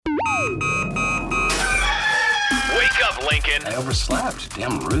Lincoln. I overslept.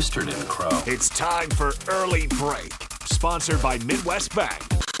 Damn rooster didn't crow. It's time for Early Break, sponsored by Midwest Bank.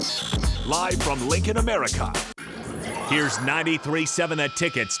 Live from Lincoln, America. Here's 93.7 The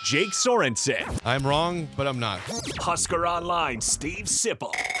Ticket's Jake Sorensen. I'm wrong, but I'm not. Husker Online, Steve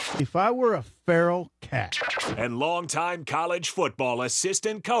Sipple. If I were a feral cat. And longtime college football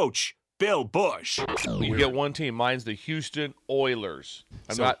assistant coach, Bill Bush. You get one team. Mine's the Houston Oilers.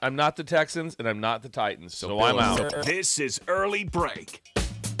 I'm not the Texans, and I'm not the Titans, so I'm out. This is Early Break.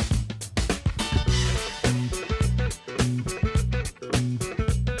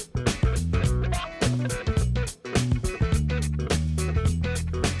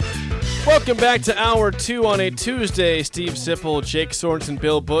 Welcome back to Hour 2 on a Tuesday. Steve Sipple, Jake Sorensen,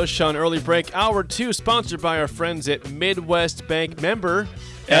 Bill Bush on Early Break. Hour 2 sponsored by our friends at Midwest Bank, member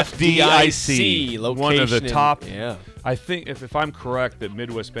FDIC. One of the top. Yeah. I think, if I'm correct, that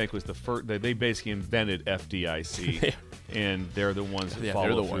Midwest Bank was the first. They basically invented FDIC, and they're the ones that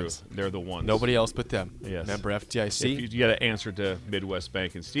follow through. They're the ones. Nobody else but them. Yes. Member FDIC. You got to answer to Midwest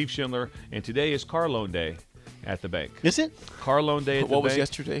Bank and Steve Schindler. And today is car loan day at the bank. Is it? Car loan day at the bank. What was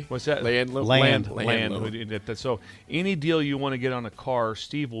yesterday? What's that? Land. So any deal you want to get on a car,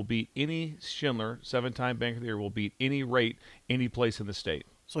 Steve will beat any Schindler, 7-time Bank of the Year, will beat any rate, any place in the state.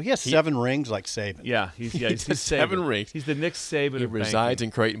 So he has 7 rings like Saban. Yeah, he's 7 rings. He's the Nick Saban. He of resides banking.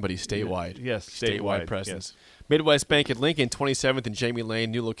 in Creighton, but he's statewide. Yes, statewide presence. Yes. Midwest Bank at Lincoln, 27th and Jamie Lane.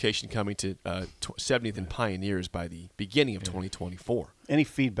 New location coming to 70th and Pioneers by the beginning of 2024. Any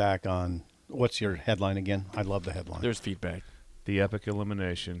feedback on what's your headline again? I love the headline. There's feedback. The epic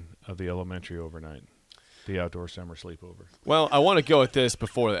elimination of the elementary overnight. The outdoor summer sleepover. Well, I want to go at this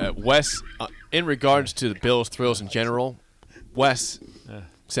before that. Wes, in regards to the Bills thrills in general, Wes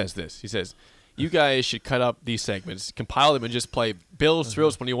says this. He says, you guys should cut up these segments, compile them, and just play Bills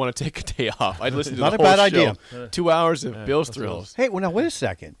thrills when you want to take a day off. I'd listen to Not the a whole bad show. idea. 2 hours of Bills thrills. Hey, well, now wait a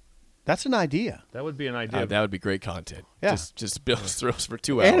second. That's an idea. That would be an idea. That would be great content. Yeah. Just Bills thrills for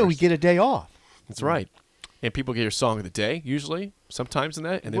 2 hours. And we get a day off. That's right. And people get your song of the day, usually, sometimes in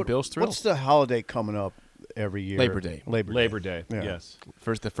that, and then Bills thrills. What's the holiday coming up every year? Labor Day. Labor Day. Yeah. Yes.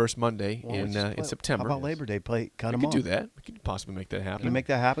 The first Monday in September. How about Labor Day? Cut them We off. could do that. We could possibly make that happen. Can you make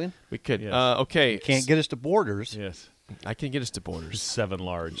that happen? We could. Yes. Okay. You can't get us to Borders. Yes. I can get us to Borders. 7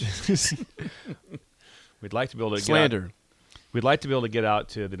 large. We'd like to be able to Slander. We'd like to be able to get out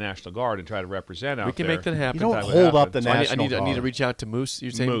to the National Guard and try to represent out We can there. make that happen. You don't That would hold up happen. the So National Guard. I need to reach out to Moose.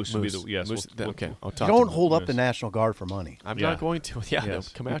 You're saying Moose would be Moose. the- yes, Moose, we'll- okay, I'll You talk don't to hold up Yes. the National Guard for money. I'm Yeah. not going to. Yeah, Yes.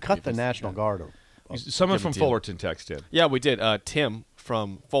 come You after cut me the if it's- National Guard. Someone from deal. Fullerton texted in. Yeah, we did. Tim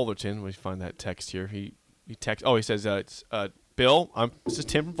from Fullerton. We find that text here. He texts. Oh, he says, it's, Bill, this is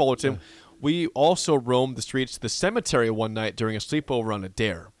Tim from Fullerton. We also roamed the streets to the cemetery one night during a sleepover on a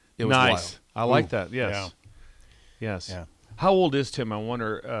dare. It was Nice. wild. I like that. Yes. Yeah. Yes. Yeah. How old is Tim? I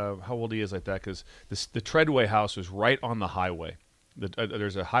wonder how old he is like that, because the Treadway house was right on the highway.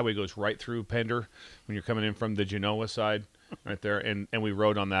 There's a highway goes right through Pender when you're coming in from the Genoa side, right there, and we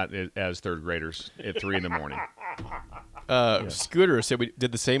rode on that as third graders at 3 in the morning. Scooter said we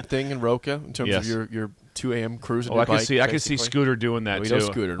did the same thing in Roca in terms Yes. of your 2 a.m. cruise. Oh, I can see Scooter doing that We too. know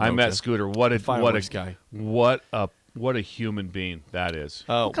Scooter in I met Roca. Scooter. What a Fireworks guy. What a human being that is.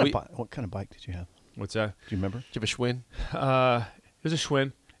 What kind of bike did you have? What's that? Do you remember? Did you have a Schwinn? It was a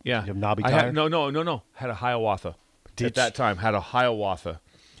Schwinn. Yeah. Did you have knobby I tire? had, no. Had a Hiawatha. At that time, had a Hiawatha.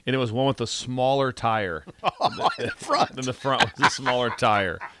 And it was one with a smaller tire. In front. In the front was a smaller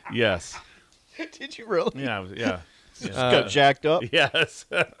tire. Yes. Did you really? Yeah. Yeah. Just got jacked up? Yes.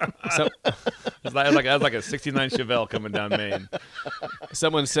 So, It was like a 69 Chevelle coming down Maine.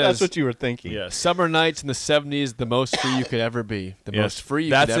 someone says, That's what you were thinking. Yes. summer nights in the 70s, the most free you could ever be. The Yes. most free you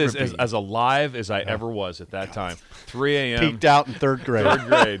That's could ever be. as alive as I ever was at that time. 3 a.m. Peaked out in third grade. Third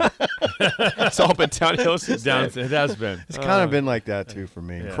grade. It's all been downhill since Down, then. it has been. It's kind of been like that, too, for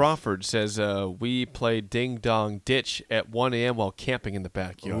me. Yeah. Crawford says, we played Ding Dong Ditch at 1 a.m. while camping in the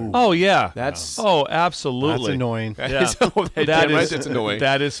backyard. Oh, yeah. That's Absolutely. That's annoying. That's annoying.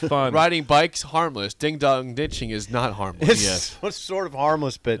 That is fun. Riding bikes, harmless. Ding Dong Ditching is not harmless. It's sort of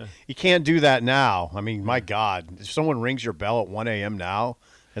harmless, but you can't do that now. I mean, my God. If someone rings your bell at 1 a.m. now,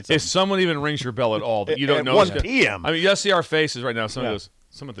 If someone even rings your bell at all, you don't at know. 1 p.m. I mean, you see our faces right now. Someone Yeah. goes,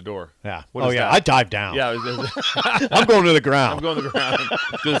 someone at the door. Yeah. What is that? I dive down. Yeah. I'm going to the ground. I'm going to the ground.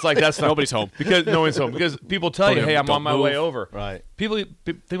 'Cause it's like that's not, Nobody's home. Because no one's home. Because people tell you, hey, I'm on my way over. Right. People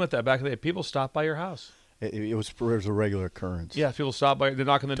think about that back in the day. People stop by your house. It was a regular occurrence. Yeah, people stop by. They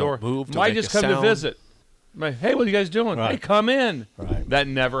knock on the door. move, don't Might make just a come to sound. visit. Like, hey, what are you guys doing? Right. Hey, come in. Right. That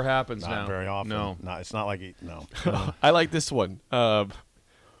never happens Not now. very often. No. It's not like no. I like this one. The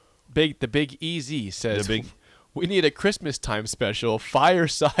Big EZ says, We need a Christmas time special,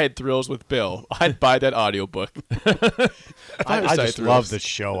 Fireside Thrills with Bill. I'd buy that audiobook. I just love the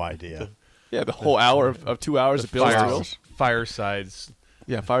show idea. Yeah, the whole hour of 2 hours of Bill's Thrills. Firesides.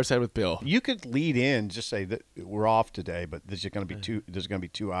 Yeah, Fireside with Bill. You could lead in, just say that we're off today, but there's going to be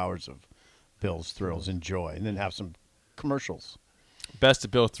 2 hours of Bill's Thrills. Enjoy, and then have some commercials. Best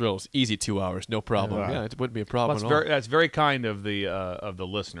of Bill Thrills, easy 2 hours, no problem. Yeah, it wouldn't be a problem at all. That's very kind of the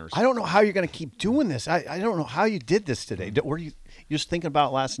listeners. I don't know how you're going to keep doing this. I don't know how you did this today. Were you just thinking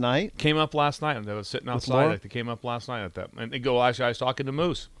about last night? Came up last night. I was sitting outside. Like, they came up last night at that. And they go. Actually, I was talking to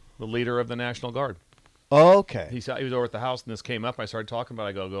Moose, the leader of the National Guard. Okay. He was over at the house, and this came up. I started talking about it.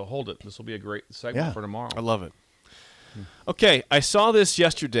 I go, hold it. This will be a great segment for tomorrow. I love it. Okay, I saw this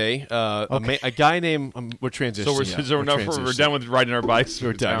yesterday. A guy named we're transitioning. So we're done with riding our bikes.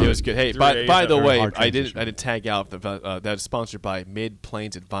 We're done. It was good. Hey, by the way, I didn't tag out that is sponsored by Mid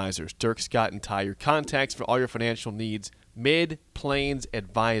Plains Advisors. Dirk, Scott, and Ty, your contacts for all your financial needs. Mid Plains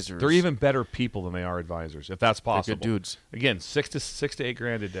Advisors. They're even better people than they are advisors, if that's possible. They're good dudes. Again, $6,000 to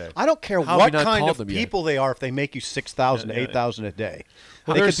 $8,000 a day. I don't care what kind of people they are if they make you $6,000 to $8,000 a day.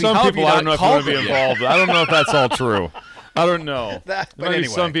 Well, there's some people I don't know if you want to be involved. I don't know if that's all true. I don't know. But maybe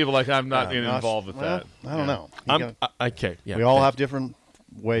anyway. Some people I'm not involved with that. I don't know. Okay. Yeah. We all have different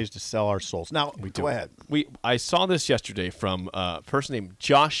ways to sell our souls. Now, go ahead. I saw this yesterday from a person named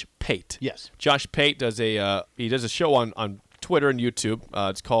Josh Pate. Yes. Josh Pate does a show on Twitter and YouTube.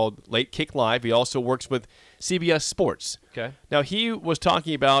 It's called Late Kick Live. He also works with CBS Sports. Okay. Now, he was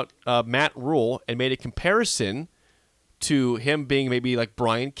talking about Matt Rhule and made a comparison to him being maybe like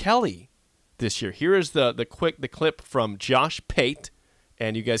Brian Kelly this year. Here is the clip from Josh Pate,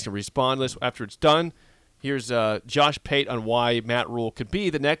 and you guys can respond to this after it's done. Here's Josh Pate on why Matt Rhule could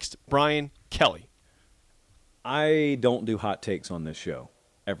be the next Brian Kelly. I don't do hot takes on this show,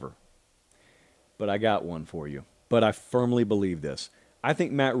 ever. But I got one for you. But I firmly believe this. I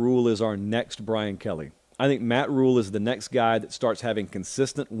think Matt Rhule is our next Brian Kelly. I think Matt Rhule is the next guy that starts having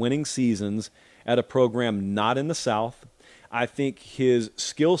consistent winning seasons at a program not in the South. I think his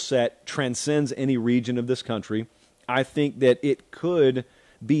skill set transcends any region of this country. I think that it could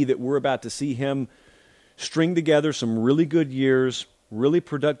be that we're about to see him string together some really good years, really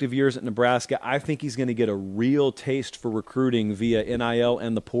productive years at Nebraska. I think he's going to get a real taste for recruiting via NIL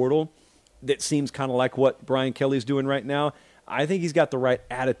and the portal. That seems kind of like what Brian Kelly's doing right now. I think he's got the right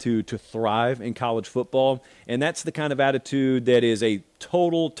attitude to thrive in college football, and that's the kind of attitude that is a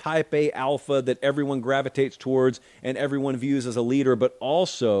total type A alpha that everyone gravitates towards and everyone views as a leader. But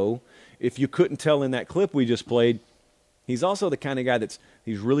also, if you couldn't tell in that clip we just played, he's also the kind of guy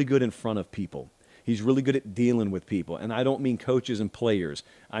he's really good in front of people. He's really good at dealing with people, and I don't mean coaches and players.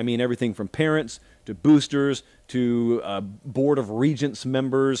 I mean everything from parents to boosters to Board of Regents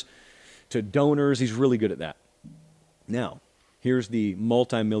members to donors. He's really good at that. Now, here's the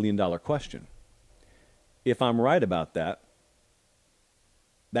multi-million-dollar question. If I'm right about that,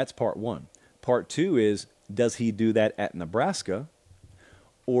 that's part one. Part two is, does he do that at Nebraska,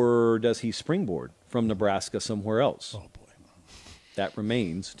 or does he springboard from Nebraska somewhere else? Oh, boy. That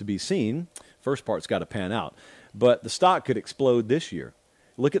remains to be seen. First part's got to pan out. But the stock could explode this year.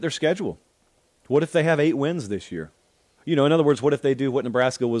 Look at their schedule. What if they have 8 wins this year? You know, in other words, what if they do what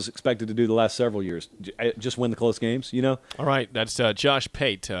Nebraska was expected to do the last several years? Just win the close games, you know? All right, that's Josh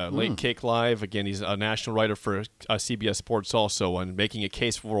Pate, Late Kick Live. Again, he's a national writer for CBS Sports also, and making a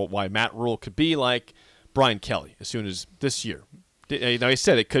case for why Matt Rhule could be like Brian Kelly as soon as this year. Now, he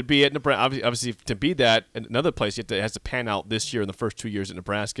said it could be at Nebraska. Obviously, to be that, another place it has to pan out this year in the first 2 years at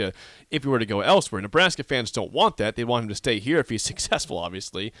Nebraska if he were to go elsewhere. Nebraska fans don't want that. They want him to stay here if he's successful,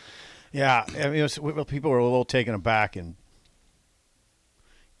 obviously. Yeah, I mean, people were a little taken aback in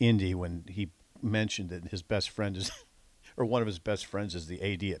Indy when he mentioned that his best friend is, or one of his best friends is the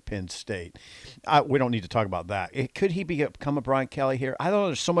AD at Penn State. We don't need to talk about that. Could he become a Brian Kelly here? I don't know.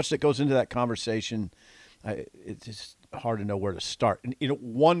 There's so much that goes into that conversation. It's just hard to know where to start. And,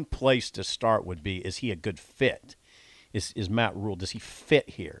 one place to start would be: is he a good fit? Is Matt Rhule? Does he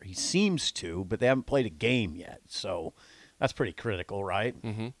fit here? He seems to, but they haven't played a game yet, so that's pretty critical, right?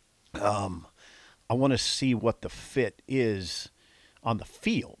 Mm-hmm. I want to see what the fit is on the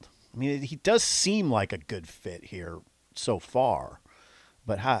field. I mean, he does seem like a good fit here so far,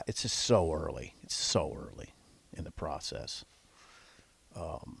 but it's just so early. It's so early in the process.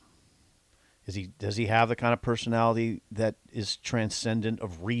 Does he have the kind of personality that is transcendent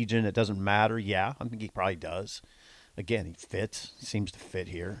of region? It doesn't matter. Yeah, I think he probably does. Again, he fits. He seems to fit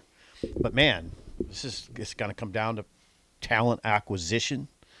here. But man, it's going to come down to talent acquisition.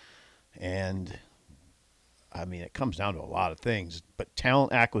 And, I mean, it comes down to a lot of things, but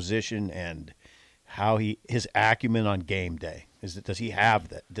talent acquisition and his acumen on game day. Does he have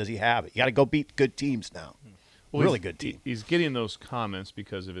that? Does he have it? You got to go beat good teams now. Well, really good team. He's getting those comments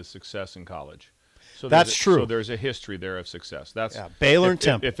because of his success in college. So That's true. So there's a history there of success. That's Baylor and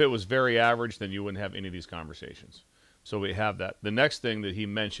Temple. If it was very average, then you wouldn't have any of these conversations. So we have that. The next thing that he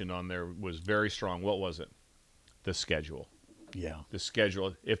mentioned on there was very strong. What was it? The schedule. Yeah. The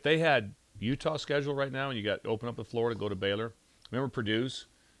schedule. If they had Utah's schedule right now and you got open up the floor to go to Baylor, remember Purdue's?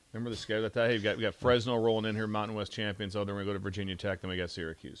 Remember the schedule? Hey, we got Fresno rolling in here, Mountain West champions. Oh, then we go to Virginia Tech. Then we got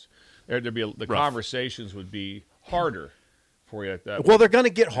Syracuse. The conversations would be harder for you at that. Well, they're going to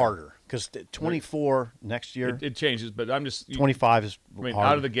get harder because 24 next year. It changes, but I'm just 25 is. I mean, harder.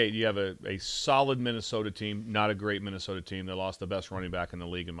 out of the gate, you have a solid Minnesota team, not a great Minnesota team. They lost the best running back in the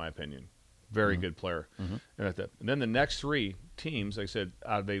league, in my opinion. Very good player. And then the next three teams, like I said,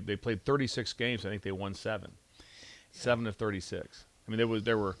 they played 36 games. I think they won 7 of 36. I mean,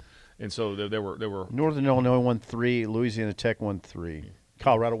 there were, and so there were. Northern Illinois won 3. Louisiana Tech won 3.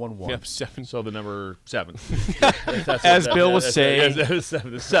 Colorado won 1. Yep, 7. So the number 7. As Bill was saying.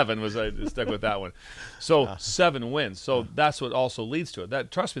 The 7 was I stuck with that one. So 7 wins. So that's what also leads to it.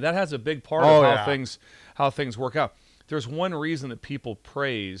 That trust me, that has a big part of how things work out. There's one reason that people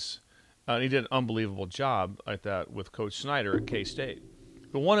praise. And he did an unbelievable job like that with Coach Snyder at K-State.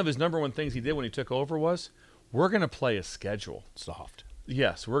 But one of his number one things he did when he took over was, we're going to play a schedule. Soft.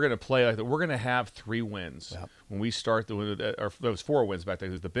 Yes, we're going to play like that. We're going to have 3 wins. Yep. When we start, or there was 4 wins back then.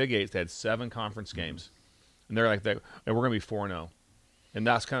 It was the Big 8. They had 7 conference games. And they're like, and we're going to be 4-0. And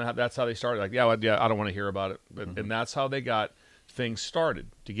that's that's how they started. Like, I don't want to hear about it. But, and that's how they got things started,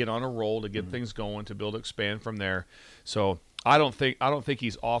 to get on a roll, to get things going, to build, expand from there. So I don't think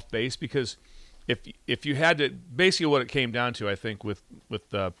he's off base, because if you had to, basically what it came down to, I think with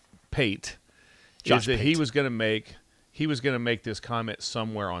Pate, is that he was going to make this comment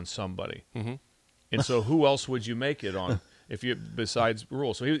somewhere on somebody, and so who else would you make it on if you besides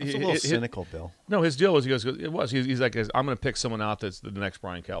Rhule? So It's a little cynical, Bill. No, his deal was he's like, I'm going to pick someone out that's the next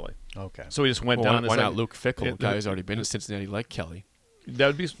Brian Kelly. Okay. So he just went down. Why not Luke Fickle? Guy who's already been in Cincinnati like Kelly. That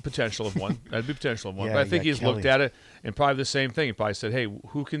would be potential of one. That'd be potential of one. Yeah, but I think he's Kelly. looked at it and probably the same thing. He probably said, hey,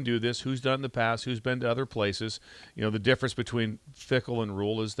 who can do this? Who's done it in the past? Who's been to other places? You know, the difference between Fickle and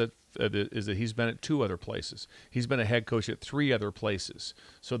Rhule is that he's been at 2 other places. He's been a head coach at 3 other places.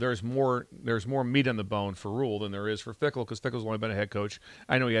 So there's more meat on the bone for Rhule than there is for Fickle, because Fickle's only been a head coach.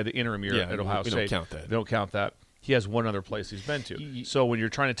 I know he had the interim year at Ohio State. Don't count that. They don't count that. He has 1 other place he's been to. So when you're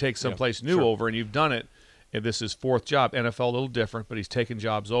trying to take someplace new over and you've done it, and this is 4th job, NFL a little different, but he's taken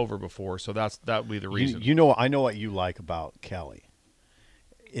jobs over before, so that would be the reason. I know what you like about Kelly,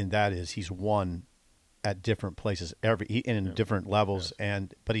 and that is he's won at different places in different levels,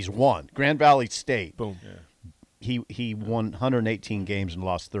 but he's won. Grand Valley State. Boom. Yeah. He won 118 games and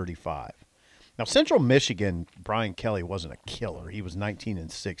lost 35. Now Central Michigan, Brian Kelly wasn't a killer. He was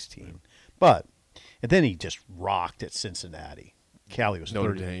 19-16, and then he just rocked at Cincinnati. Kelly was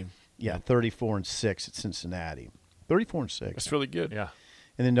Notre Dame. Yeah, 34-6 at Cincinnati. 34-6. That's really good. Yeah.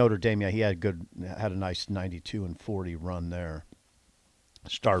 And then Notre Dame, he had a nice 92-40 run there.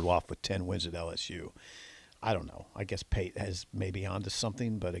 Started off with 10 wins at LSU. I don't know. I guess Pate has maybe onto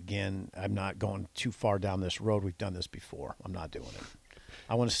something, but again, I'm not going too far down this road. We've done this before. I'm not doing it.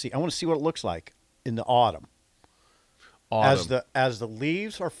 I want to see what it looks like in the autumn. As the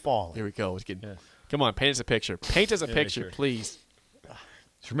leaves are falling. Here we go. Come on, paint us a picture. Paint us a picture, please.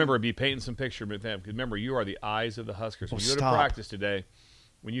 Just remember, be painting some picture with them. Because remember, you are the eyes of the Huskers. When you go to Stop. practice today,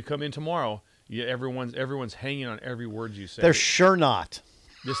 when you come in tomorrow, everyone's hanging on every word you say. They're sure not.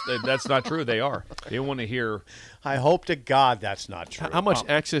 That's not true. They are. They want to hear. I hope to God that's not true. How much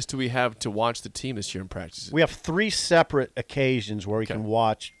access do we have to watch the team this year in practices? We have 3 separate occasions where we can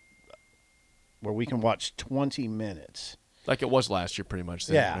watch 20 minutes. Like it was last year, pretty much.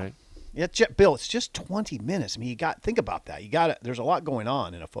 Then, Yeah. Right? Yeah, Bill, it's just 20 minutes. I mean, think about that. There's a lot going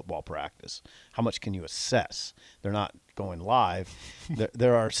on in a football practice. How much can you assess? They're not going live.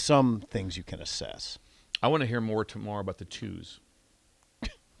 There are some things you can assess. I want to hear more tomorrow about the 2s.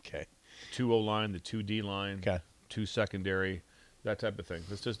 Okay. 2 O-line, the 2 D-line, Okay. 2 secondary, that type of thing.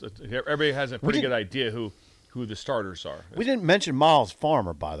 It's just everybody has a pretty good idea who the starters are. We didn't mention Miles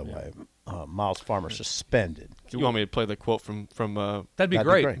Farmer, by the way. Miles Farmer suspended. Do you want me to play the quote from That'd be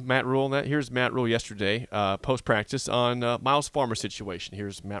great. Matt Rhule? Here's Matt Rhule yesterday, post practice on Miles Farmer situation.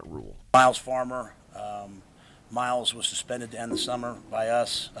 Here's Matt Rhule. Miles Farmer. Miles was suspended to end the summer by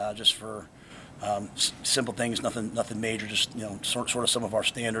us, just for simple things, nothing major, just sort of some of our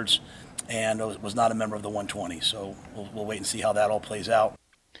standards, and was not a member of the 120. So we'll wait and see how that all plays out.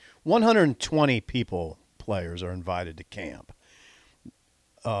 120 players are invited to camp.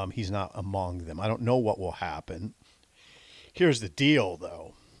 He's not among them. I don't know what will happen. Here's the deal,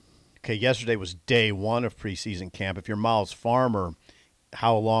 though. Okay, yesterday was day 1 of preseason camp. If you're Miles Farmer,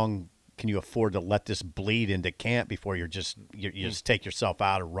 how long can you afford to let this bleed into camp before you just take yourself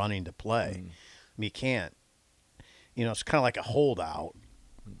out of running to play? I mean, you can't. It's kind of like a holdout.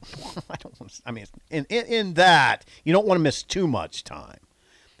 I don't want to. I mean, in that you don't want to miss too much time.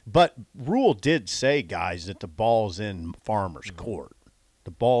 But Rhule did say, guys, that the ball's in Farmer's court.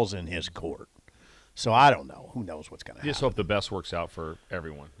 The ball's in his court. So I don't know. Who knows what's going to happen? Just hope the best works out for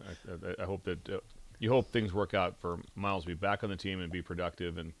everyone. I hope that you hope things work out for Miles to be back on the team and be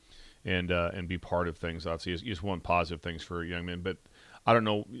productive and be part of things. Obviously, you just want positive things for young men. But I don't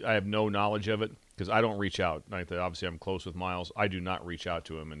know. I have no knowledge of it because I don't reach out. Obviously, I'm close with Miles. I do not reach out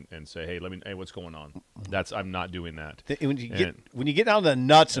to him and say, hey, what's going on? I'm not doing that. When you get down to the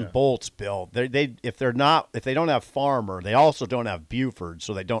nuts and bolts, Bill, if they don't have Farmer, they also don't have Buford,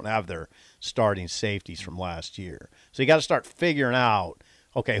 so they don't have their starting safeties from last year. So you got to start figuring out,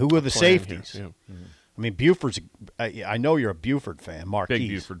 okay, who are the safeties? Yeah. I mean, Buford's. I know you're a Buford fan, Marquise. Big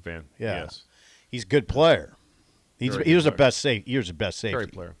Buford fan. Yeah. Yes. He's a good player. He was the best safety. He was the best safety.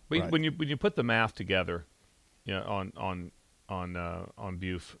 Great player. But Right. when you put the math together, on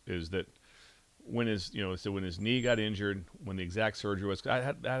Buf is that when his knee got injured, when the exact surgery was,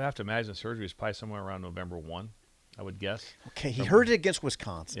 I'd have to imagine the surgery was probably somewhere around November 1, I would guess. Okay, he heard it against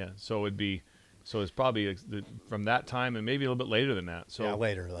Wisconsin. Yeah, so it's probably from that time and maybe a little bit later than that. So Yeah,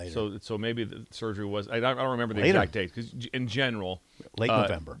 later. So maybe the surgery was. I don't remember the Later. exact date because in general, Late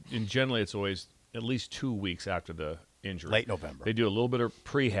November. Generally, it's always at least 2 weeks after the injury. Late November. They do a little bit of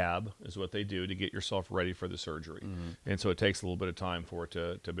prehab is what they do to get yourself ready for the surgery, and so it takes a little bit of time for it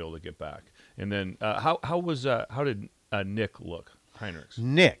to be able to get back. And then how did Nick look? Heinrichs.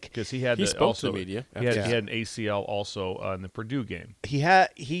 Nick, Because he had spoke to the media He had after an ACL also in the Purdue game.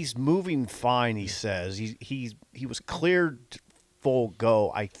 he's moving fine. He says he was cleared full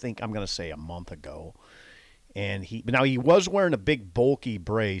go. I think I'm going to say a month ago, and now he was wearing a big bulky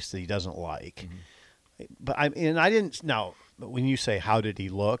brace that he doesn't like. But I didn't. Now, when you say how did he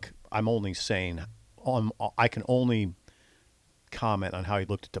look, I'm only saying I can only comment on how he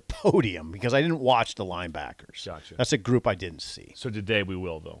looked at the podium because I didn't watch the linebackers. Gotcha. That's a group I didn't see. So today we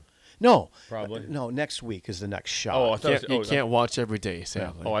will though. No, Probably. no. Next week is the next shot. Oh, I thought You can't watch every day,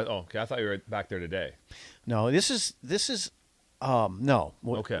 sadly. Okay. I thought you were back there today. No, this is no.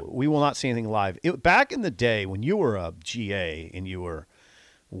 Okay. We will not see anything live. Back in the day when you were a GA and you were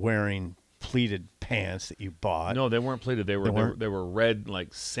wearing pleated pants that you bought. No, they weren't pleated. They weren't? were red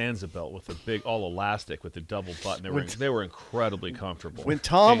like Sansa with a big all elastic with a double button. They were incredibly comfortable. When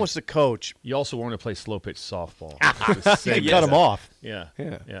Tom And was the coach, you also wanted to play slow pitch softball. you cut him off. Yeah.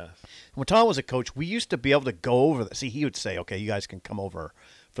 When Tom was a coach, we used to be able to go over that. See, he would say, okay, you guys can come over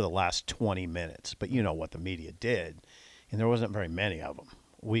for the last 20 minutes. But you know what the media did. And there wasn't very many of them.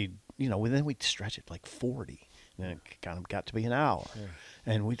 Then we'd stretch it like 40. And then it kind of got to be an hour. Yeah.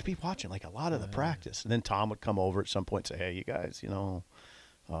 And we'd be watching like a lot of the practice. And then Tom would come over at some point and say, hey, you guys, you're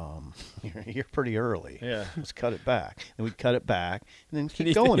pretty early. Yeah. Let's cut it back. And we'd cut it back and then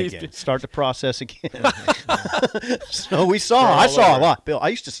keep going again. Start the process again. So I saw a lot. Bill, I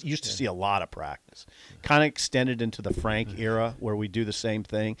used to see a lot of practice. Kind of extended into the Frank era where we do the same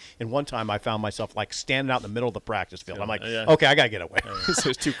thing. And one time I found myself like standing out in the middle of the practice field. I'm like, okay, I got to get away.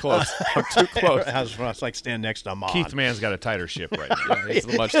 It's too close. I'm too close. I was like standing next to Ahmad. Keith Mann's got a tighter ship right now. It's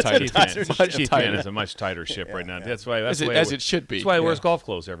a much tighter. Keith Mann is a much tighter ship right now. That's why. As it should be. That's why he wears golf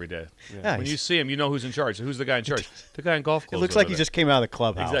clothes every day. Yeah, when you see him, you know who's in charge. Who's the guy in charge? The guy in golf clothes. It looks like he just came out of the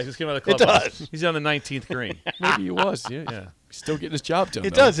clubhouse. Exactly. Just came out of the clubhouse. It does. He's on the 19th green. Maybe he was. Yeah. He's still getting his job done.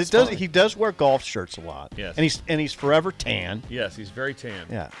 It though. does. It It's does. fine. He does wear golf shirts a lot. Yes. And he's forever tan. Yes, he's very tan.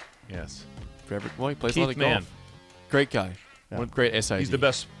 Yeah. Yes. Well, he plays a lot Keith of Mann. golf. Great guy. One great SID. He's the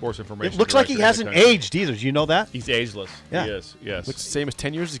best sports information. It looks like he director in the hasn't country. aged either. Do you know that? He's ageless. Yeah. He is. Yes. Looks the same as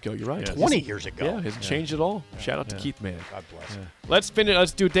 10 years ago. You're right. Yes. 20 years ago. Yeah, hasn't changed at all. Shout out to Keith Mann. God bless him. Let's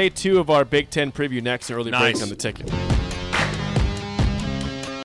do day 2 of our Big Ten preview next. An early break Nice. on the ticket.